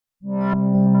Hello,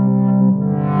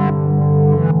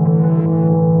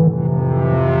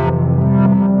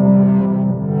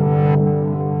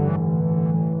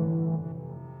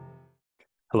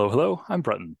 I'm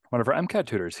Bretton, one of our MCAT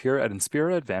tutors here at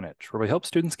Inspira Advantage, where we help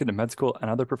students get into med school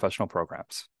and other professional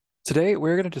programs. Today,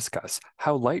 we're going to discuss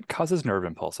how light causes nerve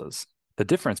impulses, the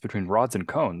difference between rods and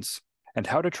cones, and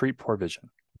how to treat poor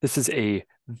vision. This is a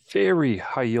very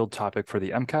high-yield topic for the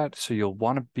MCAT, so you'll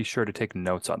want to be sure to take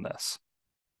notes on this.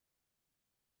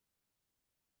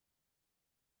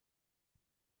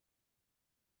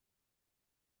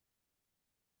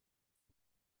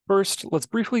 First, let's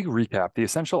briefly recap the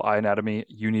essential eye anatomy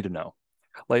you need to know.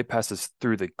 Light passes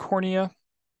through the cornea,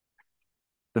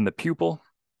 then the pupil,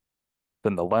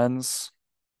 then the lens,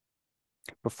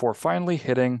 before finally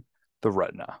hitting the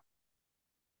retina.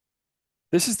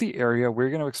 This is the area we're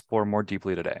going to explore more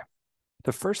deeply today.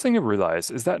 The first thing to realize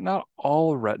is that not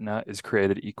all retina is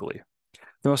created equally.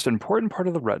 The most important part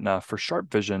of the retina for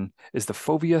sharp vision is the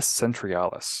fovea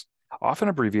centralis, often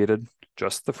abbreviated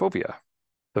just the fovea.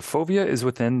 The fovea is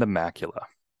within the macula.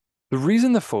 The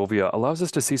reason the fovea allows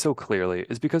us to see so clearly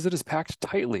is because it is packed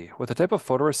tightly with a type of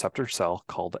photoreceptor cell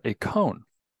called a cone.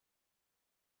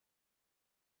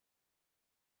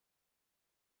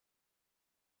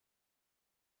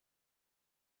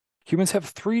 Humans have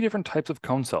 3 different types of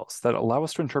cone cells that allow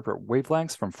us to interpret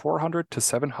wavelengths from 400 to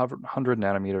 700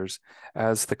 nanometers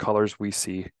as the colors we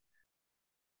see.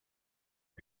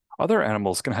 Other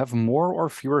animals can have more or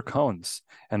fewer cones,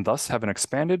 and thus have an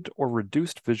expanded or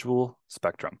reduced visual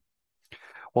spectrum.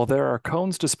 While there are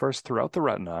cones dispersed throughout the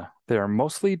retina, they are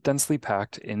mostly densely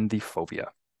packed in the fovea.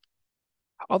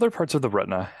 Other parts of the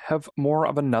retina have more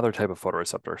of another type of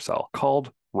photoreceptor cell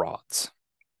called rods.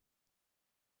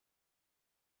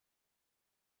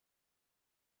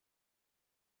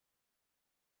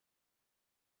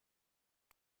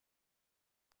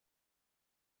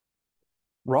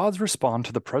 Rods respond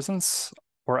to the presence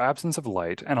or absence of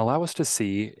light and allow us to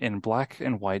see in black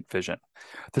and white vision.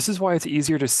 This is why it's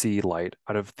easier to see light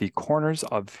out of the corners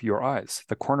of your eyes,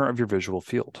 the corner of your visual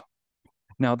field.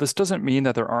 Now, this doesn't mean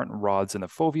that there aren't rods in the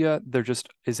fovea, there just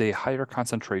is a higher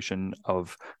concentration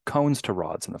of cones to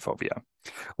rods in the fovea.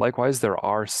 Likewise, there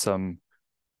are some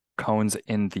cones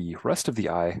in the rest of the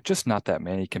eye, just not that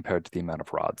many compared to the amount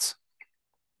of rods.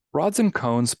 Rods and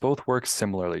cones both work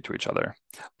similarly to each other.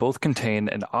 Both contain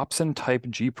an opsin type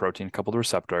G protein coupled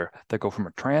receptor that go from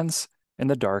a trans in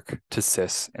the dark to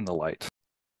cis in the light.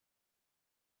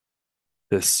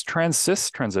 This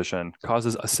trans-cis transition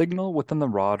causes a signal within the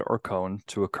rod or cone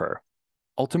to occur.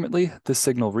 Ultimately, this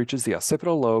signal reaches the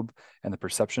occipital lobe and the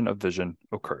perception of vision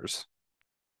occurs.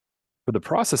 For the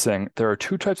processing, there are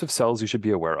 2 types of cells you should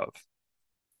be aware of.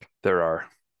 There are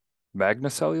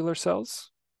magnocellular cells,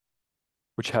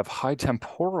 which have high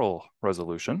temporal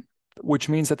resolution, which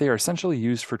means that they are essentially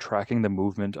used for tracking the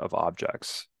movement of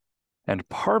objects, and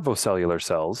parvocellular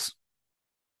cells,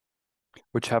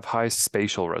 which have high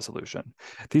spatial resolution.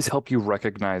 These help you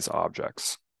recognize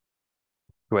objects.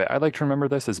 The way I like to remember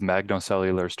this is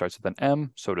magnocellular starts with an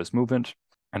M, so does movement,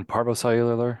 and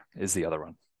parvocellular is the other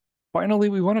one. Finally,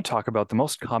 we want to talk about the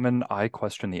most common eye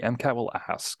question the MCAT will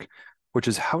ask, which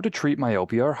is how to treat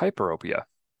myopia or hyperopia.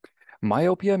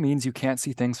 Myopia means you can't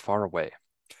see things far away.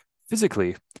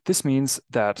 Physically, this means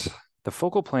that the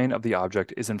focal plane of the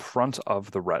object is in front of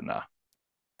the retina.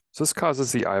 So this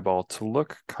causes the eyeball to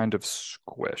look kind of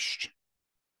squished.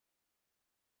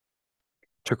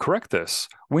 To correct this,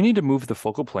 we need to move the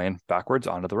focal plane backwards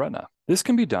onto the retina. This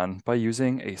can be done by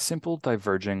using a simple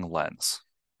diverging lens.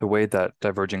 The way that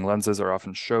diverging lenses are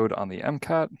often showed on the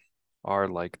MCAT are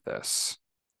like this.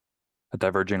 A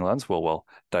diverging lens will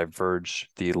diverge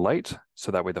the light,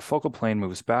 so that way the focal plane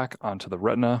moves back onto the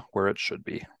retina where it should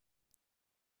be.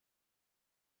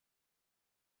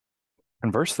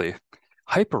 Conversely,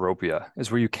 hyperopia is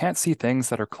where you can't see things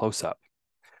that are close up.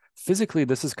 Physically,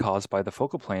 this is caused by the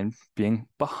focal plane being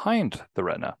behind the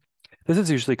retina. This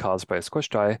is usually caused by a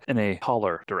squished eye in a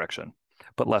taller direction,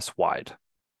 but less wide.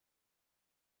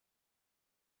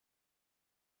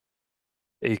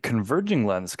 A converging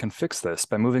lens can fix this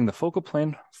by moving the focal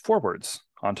plane forwards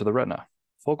onto the retina.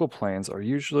 Focal planes are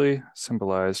usually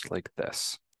symbolized like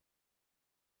this.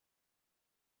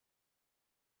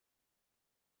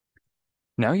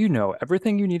 Now you know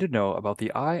everything you need to know about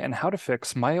the eye and how to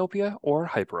fix myopia or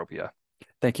hyperopia.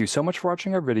 Thank you so much for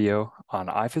watching our video on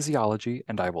eye physiology,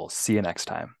 and I will see you next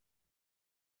time.